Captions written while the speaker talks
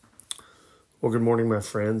Well, good morning, my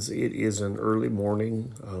friends. It is an early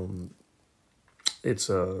morning. It's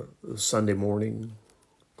a Sunday morning,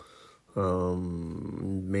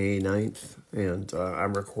 May 9th, and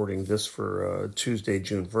I'm recording this for Tuesday,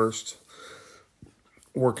 June 1st.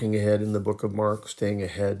 Working ahead in the book of Mark, staying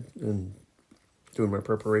ahead and doing my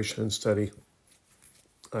preparation and study.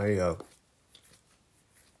 I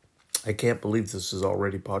can't believe this is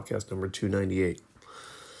already podcast number 298.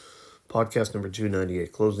 Podcast number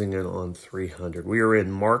 298, closing in on 300. We are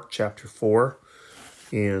in Mark chapter 4,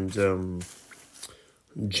 and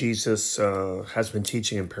Jesus has been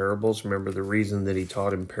teaching in parables. Remember, the reason that he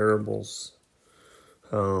taught in parables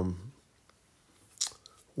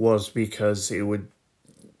was because it would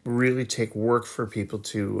really take work for people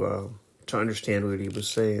to understand what he was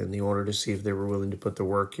saying. He wanted to see if they were willing to put the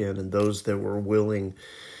work in, and those that were willing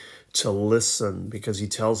to listen, because he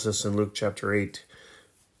tells us in Luke chapter 8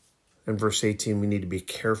 and verse 18, we need to be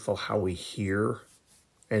careful how we hear.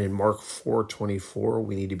 And in Mark 4:24,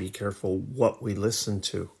 we need to be careful what we listen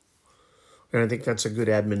to. And I think that's a good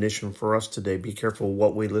admonition for us today. Be careful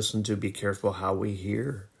what we listen to. Be careful how we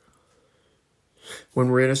hear. When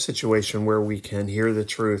we're in a situation where we can hear the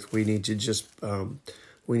truth, we need to just,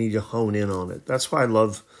 we need to hone in on it. That's why I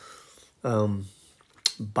love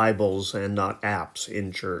Bibles and not apps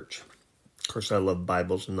in church. Of course, I love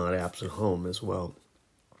Bibles and not apps at home as well,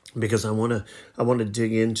 because I want to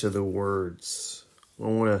dig into the words. I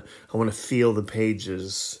want to feel the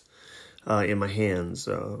pages in my hands.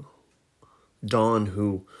 Don,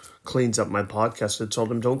 who cleans up my podcast, I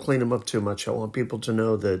told him, don't clean them up too much. I want people to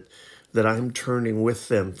know that I'm turning with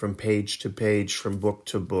them from page to page, from book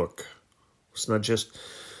to book. It's not just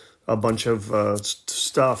a bunch of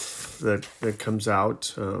stuff that comes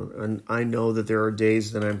out. And I know that there are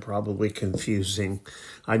days that I'm probably confusing.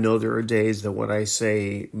 I know there are days that what I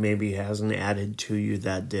say maybe hasn't added to you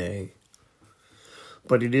that day.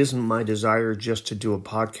 But it isn't my desire just to do a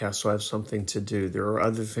podcast so I have something to do. There are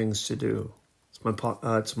other things to do.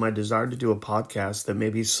 It's my desire to do a podcast that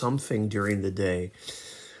maybe something during the day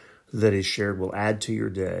that is shared will add to your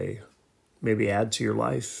day, maybe add to your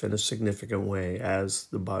life in a significant way as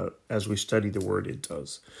we study the word, it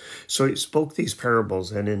does. So he spoke these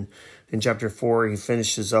parables, and in chapter 4, he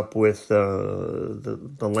finishes up with the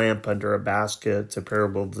lamp under a basket, the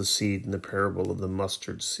parable of the seed, and the parable of the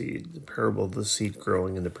mustard seed, the parable of the seed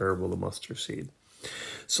growing, and the parable of the mustard seed.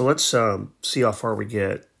 So let's see how far we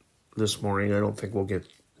get this morning. I don't think we'll get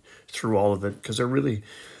through all of it, because I really,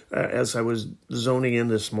 as I was zoning in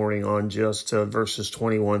this morning on just verses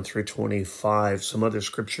 21 through 25, some other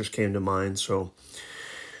scriptures came to mind. So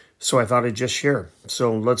I thought I'd just share.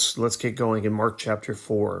 So let's get going in Mark chapter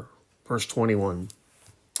 4, verse 21.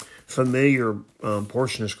 Familiar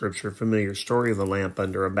portion of scripture, familiar story of a lamp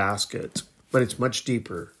under a basket, but it's much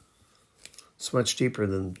deeper. It's much deeper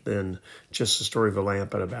than just the story of a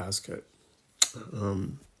lamp and a basket.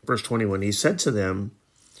 Verse 21, he said to them,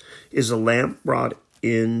 is a lamp brought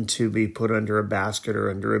in to be put under a basket or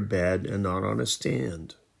under a bed and not on a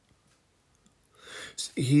stand?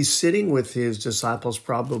 He's sitting with his disciples,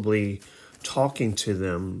 probably talking to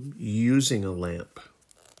them, using a lamp.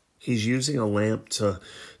 He's using a lamp to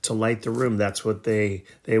light the room. That's what they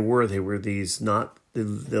were. They were these, not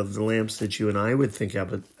the lamps that you and I would think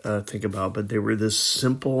about, but they were this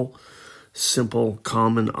simple,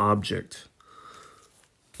 common object.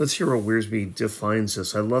 Let's hear what Wiersbe defines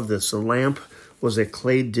this. I love this. A lamp was a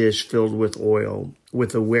clay dish filled with oil,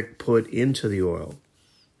 with a wick put into the oil.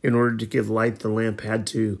 In order to give light, the lamp had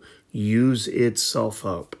to use itself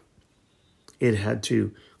up. It had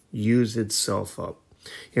to use itself up.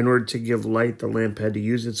 In order to give light, the lamp had to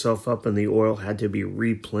use itself up, and the oil had to be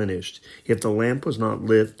replenished. If the lamp was not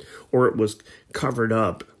lit or it was covered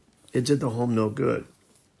up, it did the home no good.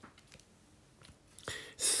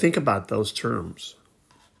 Think about those terms.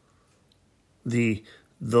 The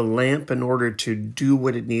lamp, in order to do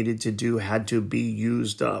what it needed to do, had to be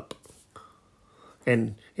used up.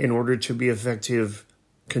 And in order to be effective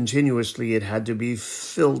continuously, it had to be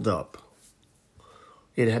filled up.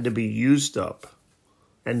 It had to be used up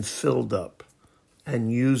and filled up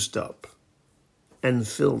and used up and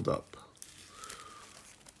filled up.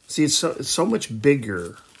 See, it's so much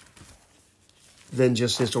bigger than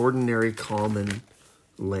just this ordinary common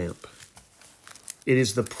lamp. It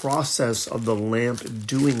is the process of the lamp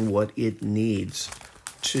doing what it needs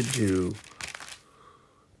to do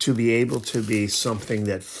to be able to be something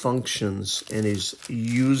that functions and is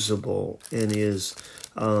usable and is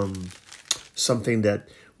something that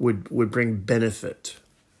would bring benefit.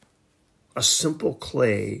 A simple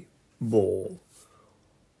clay bowl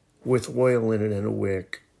with oil in it and a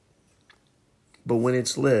wick. But when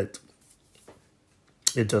it's lit,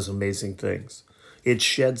 It does amazing things. It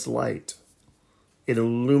sheds light. It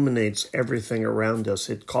illuminates everything around us.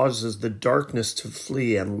 It causes the darkness to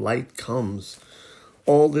flee and light comes.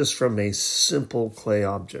 All this from a simple clay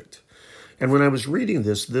object. And when I was reading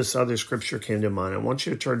this other scripture came to mind. I want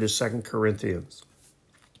you to turn to 2 Corinthians.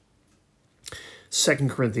 2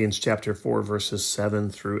 Corinthians chapter 4, verses 7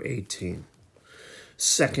 through 18.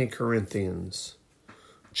 2 Corinthians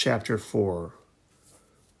chapter 4,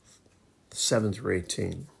 7 through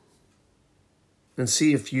 18. And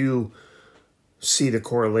see if you see the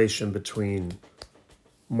correlation between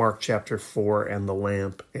Mark chapter 4 and the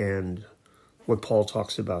lamp and what Paul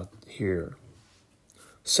talks about here.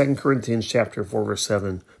 2 Corinthians chapter 4, verse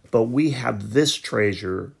 7. But we have this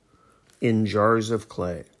treasure in jars of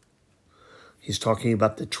clay. He's talking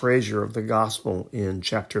about the treasure of the gospel in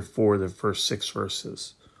chapter 4, the first 6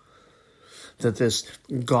 verses. That this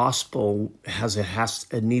gospel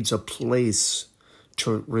it needs a place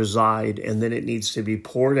to reside, and then it needs to be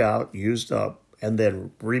poured out, used up, and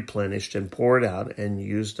then replenished, and poured out and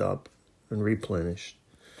used up and replenished.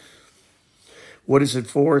 What is it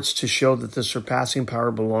for? It's to show that the surpassing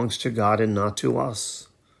power belongs to God and not to us.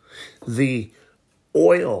 The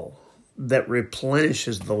oil that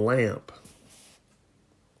replenishes the lamp,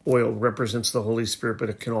 oil represents the Holy Spirit, but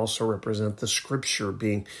it can also represent the scripture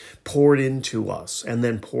being poured into us and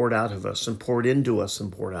then poured out of us and poured into us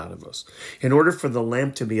and poured out of us. In order for the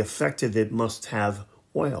lamp to be effective, it must have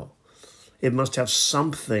oil. It must have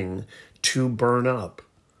something to burn up.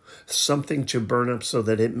 Something to burn up so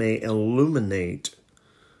that it may illuminate,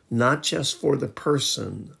 not just for the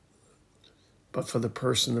person, but for the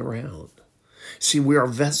person around. See, we are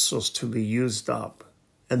vessels to be used up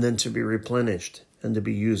and then to be replenished, and to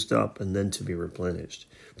be used up and then to be replenished.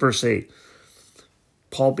 Verse 8,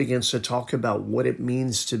 Paul begins to talk about what it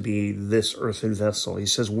means to be this earthen vessel. He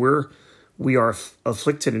says, we are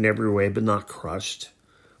afflicted in every way, but not crushed,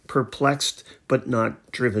 perplexed, but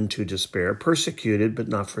not driven to despair, persecuted, but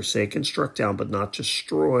not forsaken, struck down, but not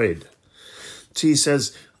destroyed. So he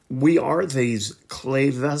says, we are these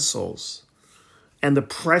clay vessels, and the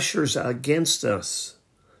pressures against us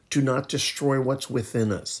do not destroy what's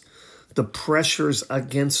within us. The pressures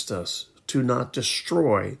against us do not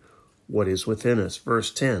destroy what is within us.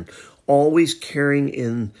 Verse 10, always carrying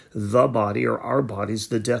in the body or our bodies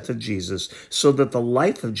the death of Jesus, so that the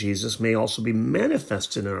life of Jesus may also be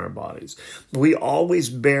manifested in our bodies. We always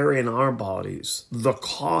bear in our bodies the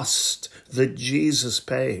cost that Jesus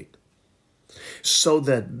paid, so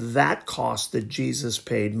that that cost that Jesus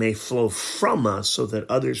paid may flow from us, so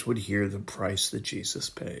that others would hear the price that Jesus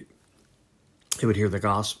paid. They would hear the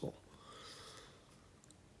gospel.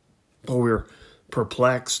 But we're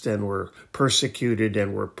perplexed and we're persecuted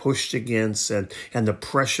and we're pushed against, and the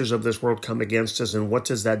pressures of this world come against us. And what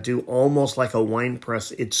does that do? Almost like a wine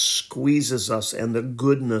press, it squeezes us and the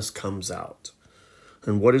goodness comes out.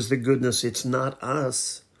 And what is the goodness? It's not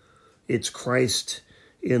us. It's Christ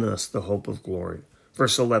in us, the hope of glory.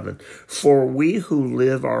 Verse 11, for we who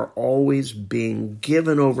live are always being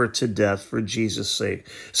given over to death for Jesus' sake,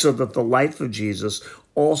 so that the life of Jesus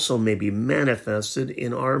also may be manifested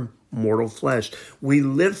in our mortal flesh. We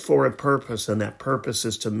live for a purpose, and that purpose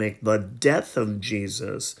is to make the death of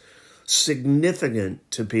Jesus significant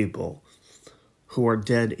to people who are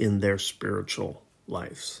dead in their spiritual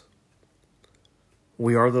lives.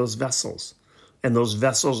 We are those vessels, and those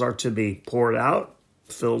vessels are to be poured out,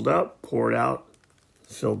 filled up, poured out,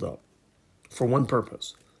 filled up, for one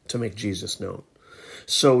purpose, to make Jesus known.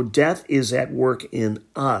 So death is at work in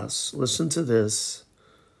us. Listen to this.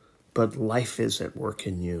 But life is at work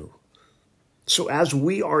in you. So as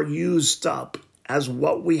we are used up, as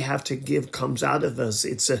what we have to give comes out of us,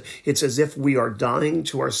 it's as if we are dying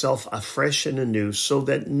to ourselves afresh and anew, so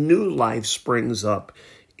that new life springs up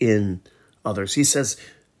in others. He says,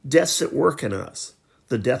 death's at work in us.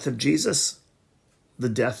 The death of Jesus, the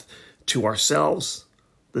death to ourselves,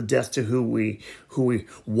 the death to who we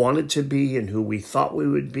wanted to be and who we thought we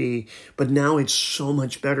would be. But now it's so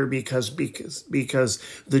much better because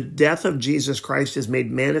the death of Jesus Christ is made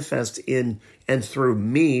manifest in and through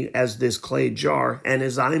me as this clay jar. And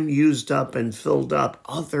as I'm used up and filled up,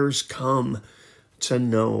 others come to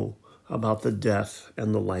know about the death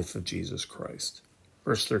and the life of Jesus Christ.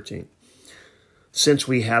 Verse 13. Since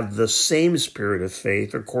we have the same spirit of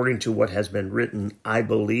faith, according to what has been written, I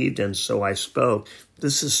believed and so I spoke.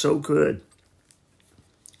 This is so good.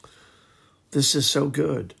 This is so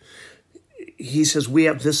good. He says we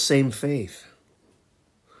have this same faith.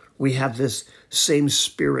 We have this same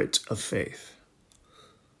spirit of faith.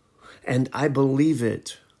 And I believe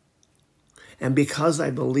it. And because I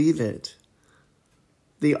believe it,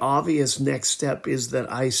 the obvious next step is that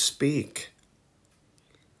I speak.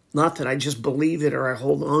 Not that I just believe it or I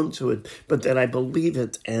hold on to it, but that I believe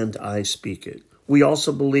it and I speak it. We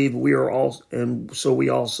also believe we are all, and so we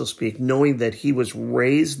also speak, knowing that he was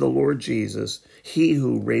raised the Lord Jesus. He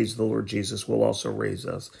who raised the Lord Jesus will also raise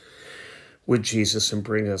us with Jesus and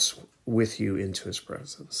bring us with you into his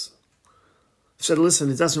presence. I said,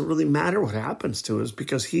 listen, it doesn't really matter what happens to us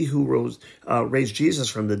because he who raised Jesus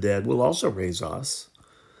from the dead will also raise us.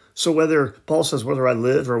 So Paul says, whether I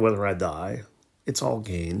live or whether I die, it's all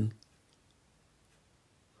gain.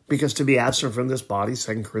 Because to be absent from this body,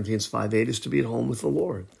 2 Corinthians 5:8, is to be at home with the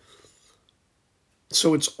Lord.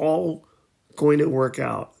 So it's all going to work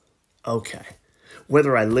out okay,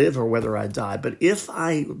 whether I live or whether I die. But if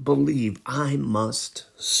I believe, I must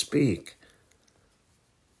speak.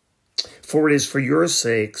 For it is for your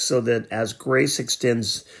sake, so that as grace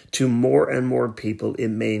extends to more and more people, it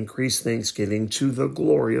may increase thanksgiving to the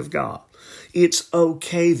glory of God. It's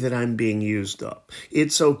okay that I'm being used up.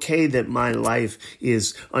 It's okay that my life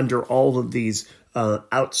is under all of these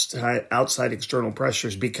outside external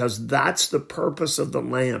pressures, because that's the purpose of the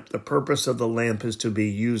lamp. The purpose of the lamp is to be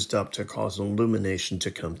used up to cause illumination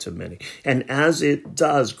to come to many. And as it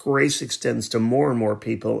does, grace extends to more and more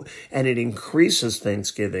people, and it increases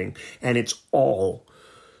thanksgiving, and it's all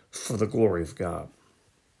for the glory of God.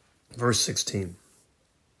 Verse 16.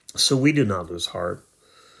 So we do not lose heart.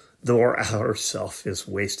 Though our outer self is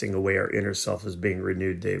wasting away, our inner self is being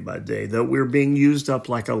renewed day by day. Though we're being used up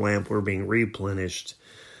like a lamp, we're being replenished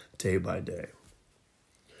day by day.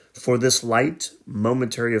 For this light,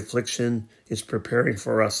 momentary affliction is preparing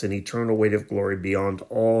for us an eternal weight of glory beyond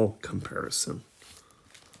all comparison.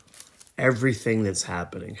 Everything that's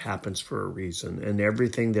happening happens for a reason, and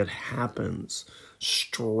everything that happens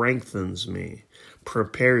strengthens me,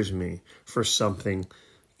 prepares me for something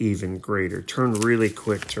even greater. Turn really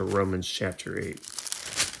quick to Romans chapter 8.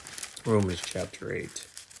 Romans chapter 8.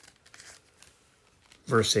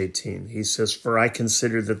 Verse 18. He says, for I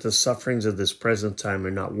consider that the sufferings of this present time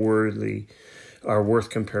are worth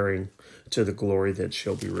comparing to the glory that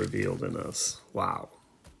shall be revealed in us. Wow.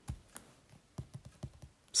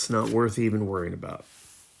 It's not worth even worrying about.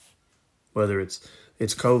 Whether it's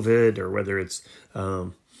COVID, or whether it's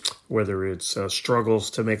struggles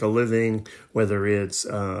to make a living, whether it's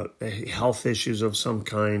health issues of some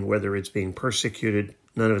kind, whether it's being persecuted,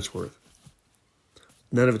 none of it's worth.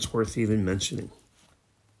 None of it's worth even mentioning.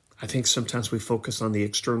 I think sometimes we focus on the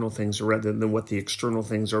external things rather than what the external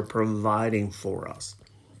things are providing for us.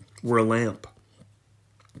 We're a lamp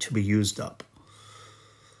to be used up.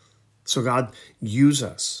 So God, use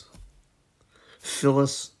us. Fill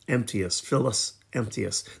us, empty us, fill us, empty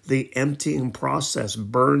us. The emptying process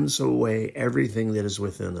burns away everything that is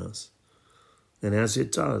within us. And as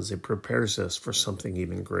it does, it prepares us for something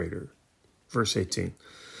even greater. Verse 18.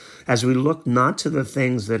 As we look not to the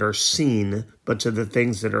things that are seen, but to the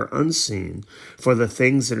things that are unseen. For the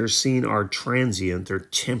things that are seen are transient, they're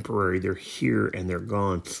temporary, they're here and they're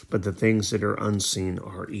gone. But the things that are unseen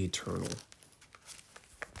are eternal.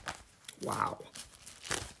 Wow.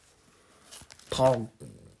 Paul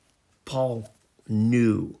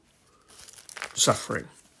knew suffering.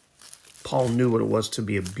 Paul knew what it was to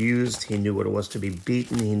be abused. He knew what it was to be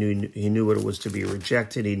beaten. He knew what it was to be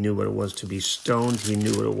rejected. He knew what it was to be stoned. He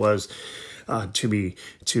knew what it was to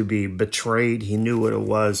be betrayed. He knew what it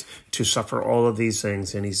was to suffer all of these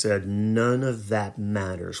things. And he said, none of that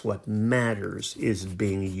matters. What matters is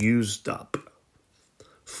being used up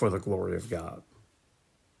for the glory of God.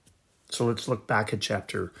 So let's look back at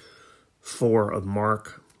chapter 4 of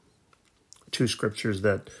Mark. Two scriptures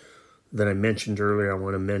that I mentioned earlier, I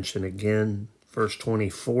want to mention again. Verse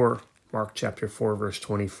 24, Mark chapter 4, verse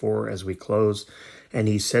 24, as we close. And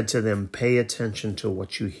he said to them, pay attention to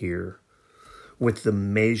what you hear. With the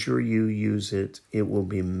measure you use it, it will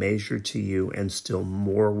be measured to you, and still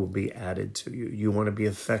more will be added to you. You want to be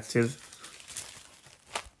effective?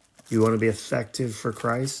 You want to be effective for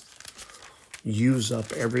Christ? Use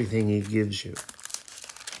up everything he gives you.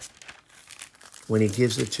 When he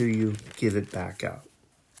gives it to you, give it back out.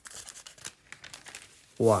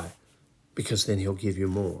 Why? Because then he'll give you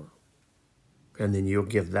more. And then you'll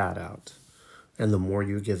give that out. And the more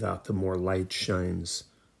you give out, the more light shines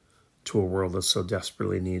to a world that so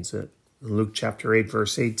desperately needs it. Luke chapter 8,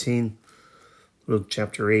 verse 18. Luke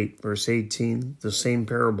chapter 8, verse 18. The same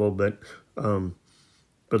parable, but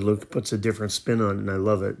Luke puts a different spin on it, and I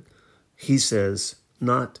love it. He says,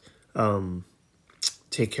 not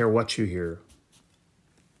take care what you hear.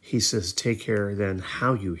 He says, take care then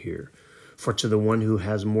how you hear. For to the one who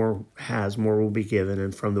has more will be given,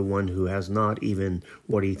 and from the one who has not, even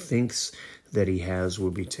what he thinks that he has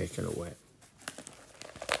will be taken away.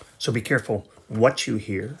 So be careful what you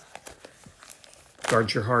hear.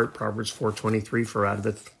 Guard your heart, Proverbs 4:23, for out of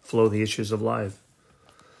it flow the issues of life.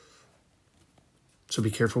 So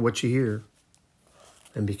be careful what you hear,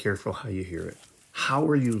 and be careful how you hear it. How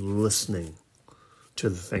are you listening to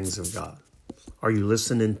the things of God? Are you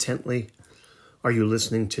listening intently? Are you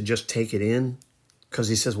listening to just take it in? Because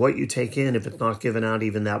he says what you take in, if it's not given out,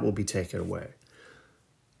 even that will be taken away.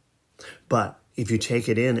 But if you take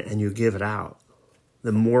it in and you give it out,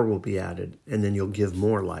 then more will be added, and then you'll give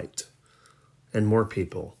more light, and more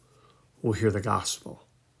people will hear the gospel.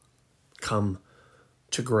 Come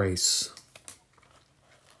to grace.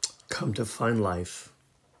 Come to find life.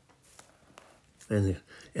 And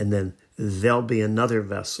then there'll be another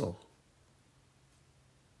vessel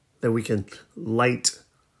that we can light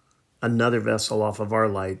another vessel off of our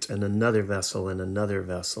light, and another vessel, and another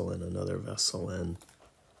vessel, and another vessel, and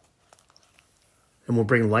we'll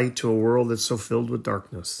bring light to a world that's so filled with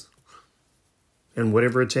darkness. And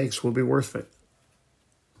whatever it takes will be worth it.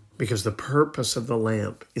 Because the purpose of the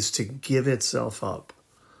lamp is to give itself up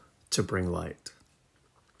to bring light.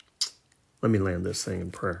 Let me land this thing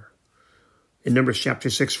in prayer. In Numbers chapter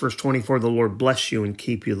 6, verse 24, the Lord bless you and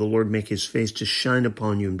keep you. The Lord make his face to shine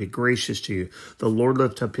upon you and be gracious to you. The Lord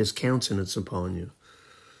lift up his countenance upon you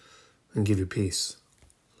and give you peace.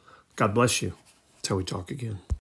 God bless you. Until we talk again.